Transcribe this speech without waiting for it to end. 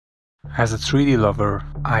As a 3D lover,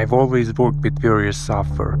 I've always worked with various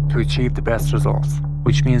software to achieve the best results,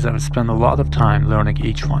 which means I've spent a lot of time learning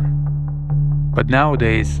each one. But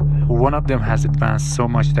nowadays, one of them has advanced so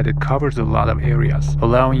much that it covers a lot of areas,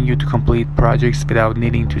 allowing you to complete projects without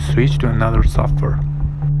needing to switch to another software.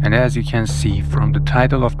 And as you can see from the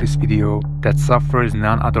title of this video, that software is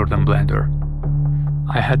none other than Blender.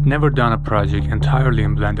 I had never done a project entirely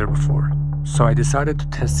in Blender before, so I decided to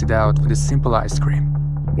test it out with a simple ice cream.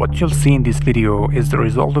 What you'll see in this video is the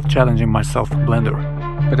result of challenging myself with Blender.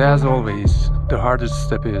 But as always, the hardest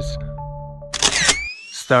step is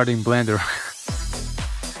starting Blender.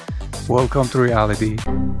 Welcome to reality.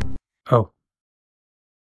 Oh.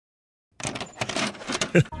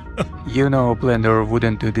 You know Blender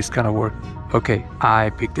wouldn't do this kind of work. Okay,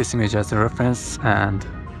 I picked this image as a reference and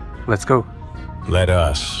let's go. Let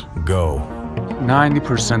us go.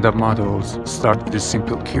 90% of models start with a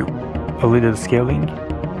simple cube, a little scaling,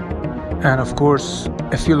 and of course,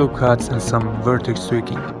 a few loop cuts and some vertex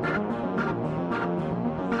tweaking.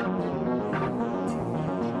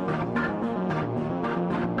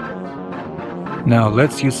 Now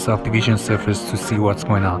let's use subdivision surface to see what's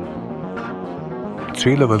going on.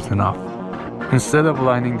 3 levels enough. Instead of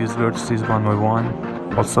lining these vertices one by one,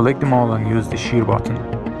 I'll select them all and use the shear button.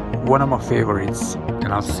 One of my favorites,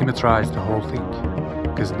 and I'll symmetrize the whole thing,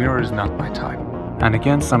 because mirror is not my type. And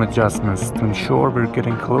again some adjustments to ensure we're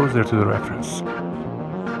getting closer to the reference.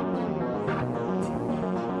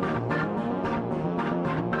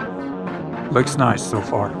 Looks nice so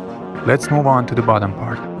far. Let's move on to the bottom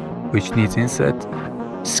part, which needs inset,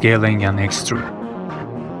 scaling and extrude.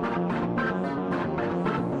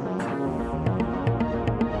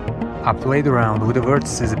 I played around with the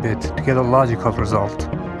vertices a bit to get a logical result.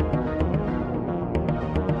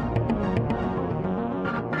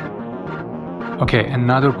 Okay,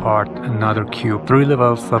 another part, another cube, 3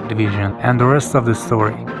 level subdivision, and the rest of the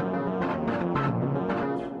story.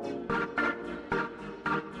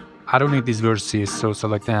 I don't need these vertices, so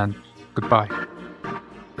select and goodbye.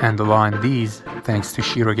 And align these thanks to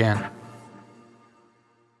shear again.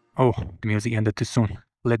 Oh, the music ended too soon.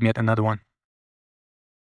 Let me add another one.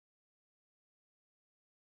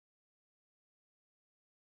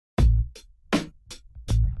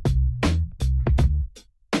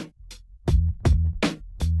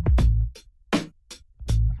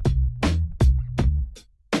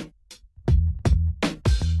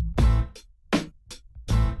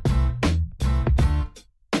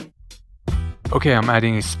 Okay, I'm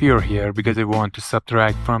adding a sphere here because I want to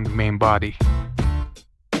subtract from the main body.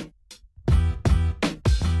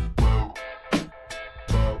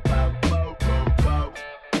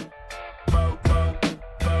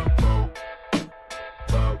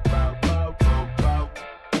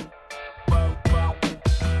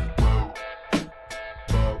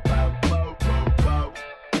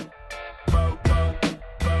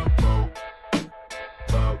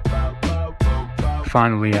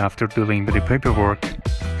 Finally, after dealing with the paperwork,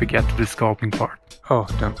 we get to the sculpting part. Oh,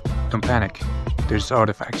 don't panic, there's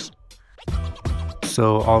artifacts.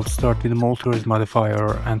 So I'll start with the multi-res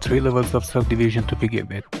modifier and 3 levels of subdivision to begin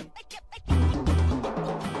with.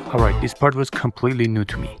 Alright, this part was completely new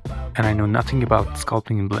to me, and I know nothing about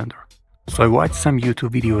sculpting in Blender. So I watched some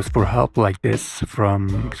YouTube videos for help like this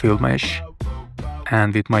from Filmesh,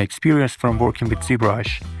 and with my experience from working with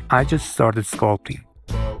ZBrush, I just started sculpting.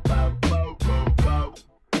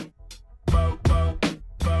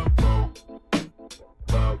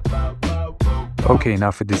 Okay,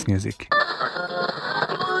 enough with this music.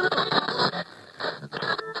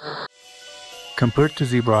 Compared to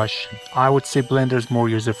ZBrush, I would say Blender is more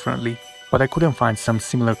user-friendly, but I couldn't find some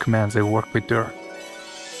similar commands I worked with there.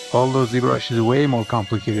 Although ZBrush is way more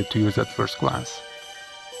complicated to use at first glance.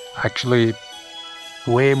 Actually,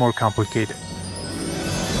 way more complicated.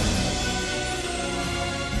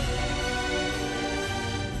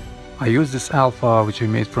 I used this alpha, which I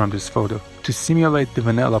made from this photo, to simulate the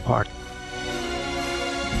vanilla part.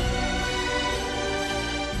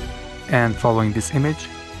 And following this image,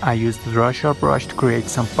 I used the draw sharp brush to create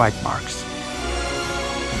some bite marks.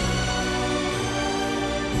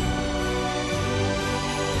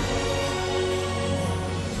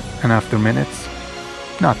 And after minutes,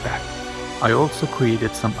 not bad. I also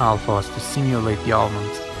created some alphas to simulate the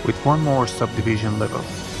almonds with one more subdivision level.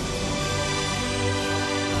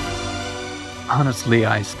 Honestly,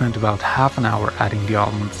 I spent about half an hour adding the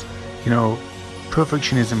almonds. You know,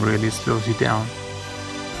 perfectionism really slows you down.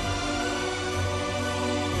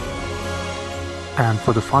 And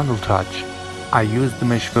for the final touch, I used the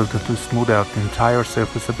mesh filter to smooth out the entire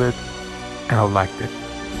surface a bit, and I liked it.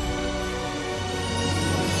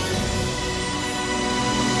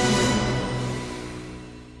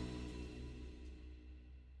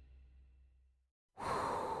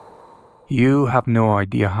 You have no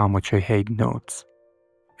idea how much I hate nodes.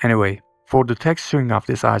 Anyway, for the texturing of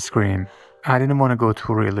this ice cream, I didn't want to go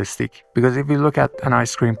too realistic, because if you look at an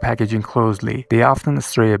ice cream packaging closely, they often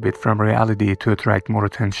stray a bit from reality to attract more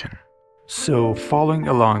attention. So, following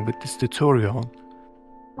along with this tutorial,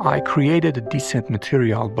 I created a decent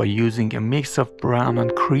material by using a mix of brown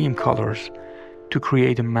and cream colors to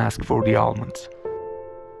create a mask for the almonds.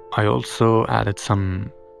 I also added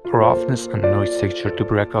some roughness and noise texture to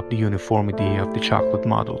break up the uniformity of the chocolate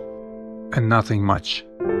model. And nothing much.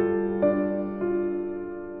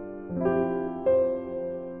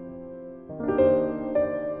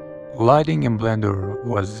 Lighting in Blender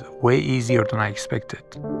was way easier than I expected,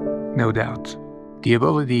 no doubt. The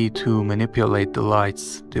ability to manipulate the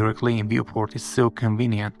lights directly in viewport is so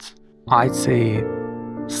convenient. I'd say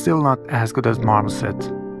still not as good as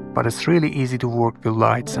Marmoset, but it's really easy to work with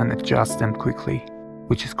lights and adjust them quickly,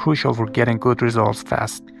 which is crucial for getting good results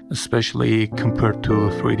fast, especially compared to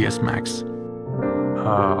 3ds Max.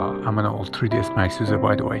 I'm an old 3ds Max user,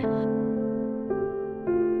 by the way.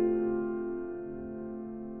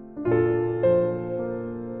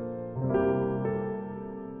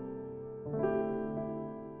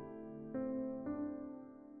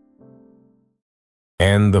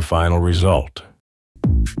 And the final result.